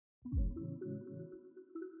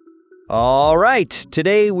All right,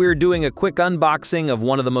 today we're doing a quick unboxing of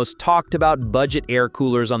one of the most talked about budget air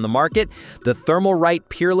coolers on the market, the Thermalright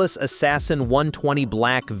Peerless Assassin 120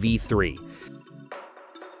 Black V3.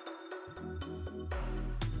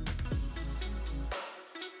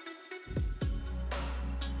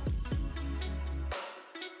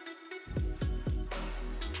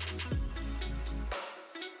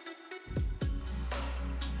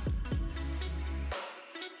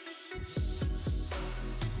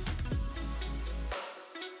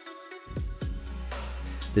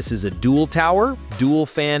 This is a dual tower, dual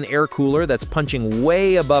fan air cooler that's punching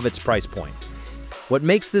way above its price point. What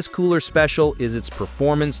makes this cooler special is its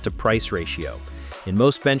performance to price ratio. In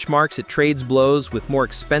most benchmarks, it trades blows with more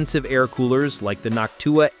expensive air coolers like the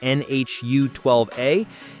Noctua NH-U12A,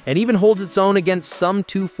 and even holds its own against some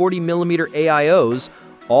 240mm AIOs,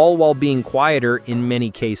 all while being quieter in many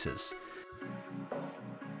cases.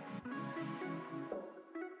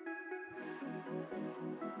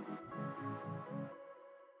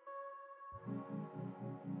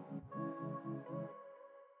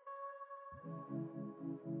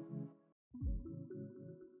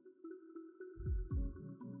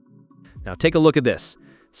 Now take a look at this.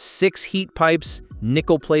 6 heat pipes,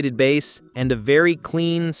 nickel-plated base, and a very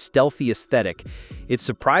clean, stealthy aesthetic. It's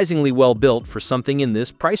surprisingly well built for something in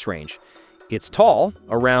this price range. It's tall,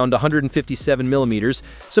 around 157 millimeters,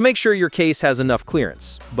 so make sure your case has enough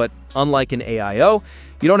clearance. But unlike an AIO,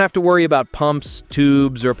 you don't have to worry about pumps,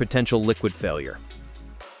 tubes, or potential liquid failure.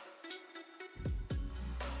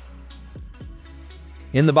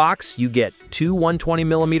 In the box, you get 2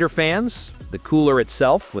 120mm fans, the cooler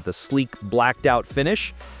itself with a sleek blacked-out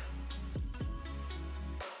finish,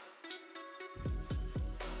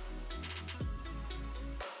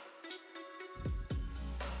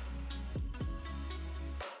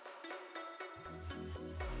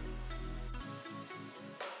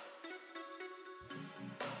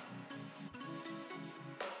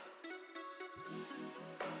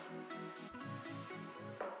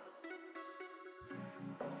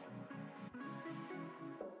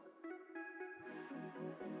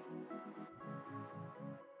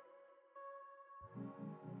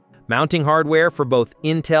 mounting hardware for both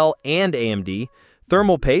Intel and AMD,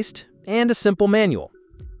 thermal paste, and a simple manual.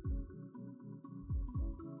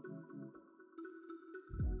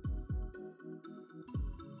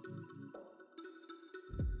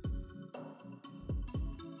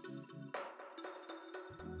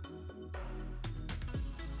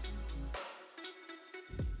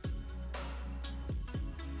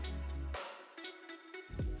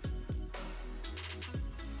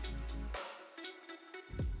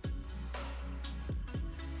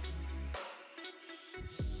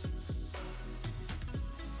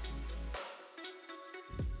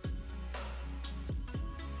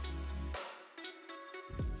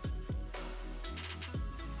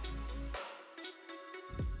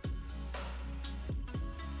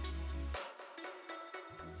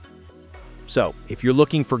 So, if you're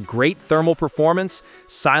looking for great thermal performance,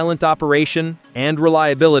 silent operation, and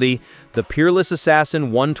reliability, the Peerless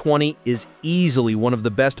Assassin 120 is easily one of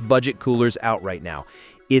the best budget coolers out right now.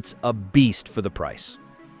 It's a beast for the price.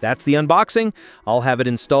 That's the unboxing. I'll have it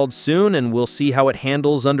installed soon, and we'll see how it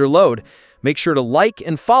handles under load. Make sure to like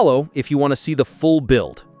and follow if you want to see the full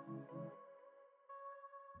build.